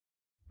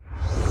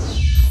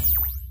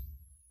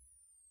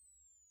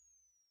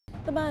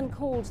The man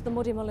called the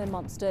Modimolle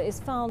Monster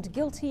is found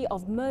guilty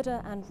of murder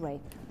and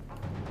rape.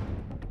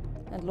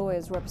 And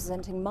lawyers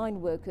representing mine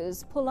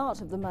workers pull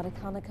out of the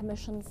Marikana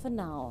Commission for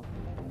now.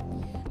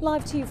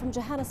 Live to you from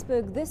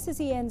Johannesburg, this is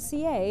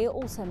eNCA,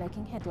 also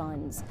making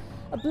headlines.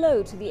 A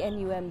blow to the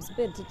NUM's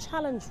bid to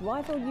challenge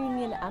rival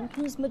union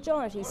AMCU's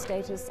majority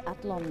status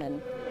at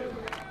Lonmin.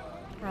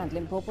 And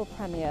Limpopo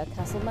Premier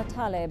Castle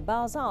Matale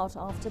bows out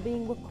after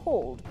being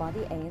recalled by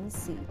the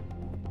ANC.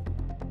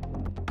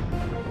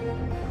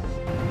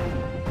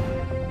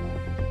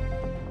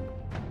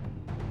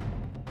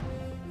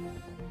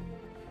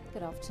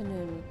 Good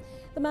afternoon.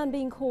 The man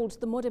being called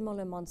the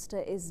Modimolle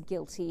Monster is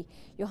guilty.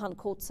 Johan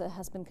Kotze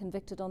has been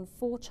convicted on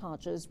 4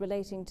 charges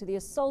relating to the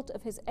assault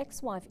of his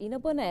ex-wife Ina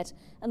Bonette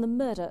and the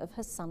murder of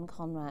her son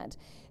Conrad.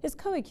 His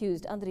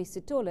co-accused Andries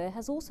Sithole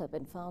has also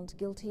been found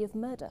guilty of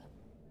murder.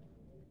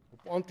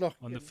 On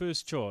the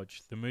first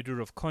charge, the murder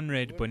of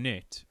Conrad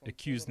Bonette,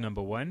 accused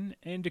number 1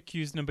 and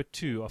accused number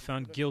 2 are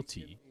found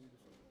guilty.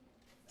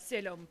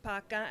 Selo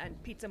Mpaka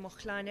and Pizza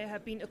Mokhlane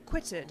have been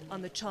acquitted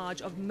on the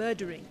charge of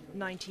murdering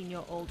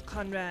 19-year-old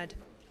Conrad.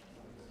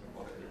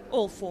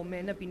 All 4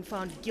 men have been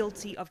found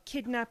guilty of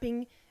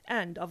kidnapping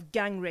and of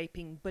gang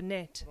raping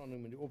Bonette.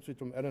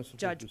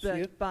 Judge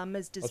Bert Bum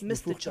has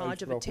dismissed the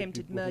charge of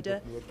attempted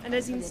murder and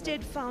has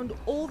instead found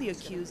all the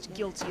accused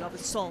guilty of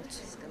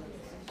assault.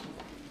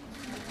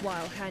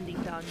 While handing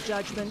down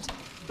judgment,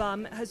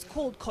 Bum has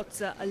called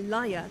Kotze a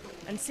liar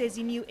and says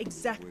he knew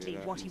exactly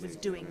what he was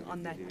doing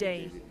on that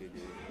day.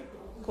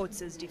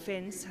 Kotze's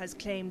defense has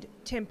claimed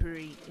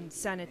temporary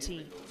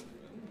insanity.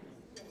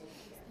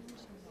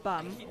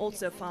 Bum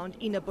also found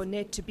Ina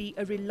Bonette to be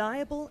a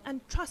reliable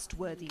and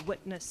trustworthy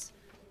witness.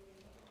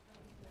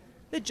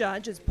 The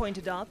judge has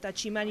pointed out that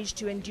she managed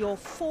to endure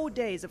 4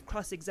 days of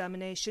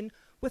cross-examination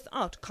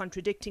without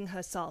contradicting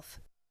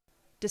herself,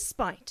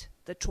 despite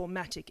the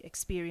traumatic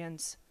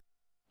experience.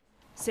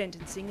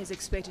 Sentencing is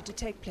expected to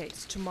take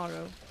place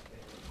tomorrow.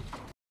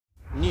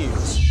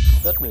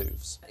 News that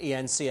moves.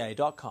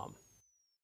 eNCA.com.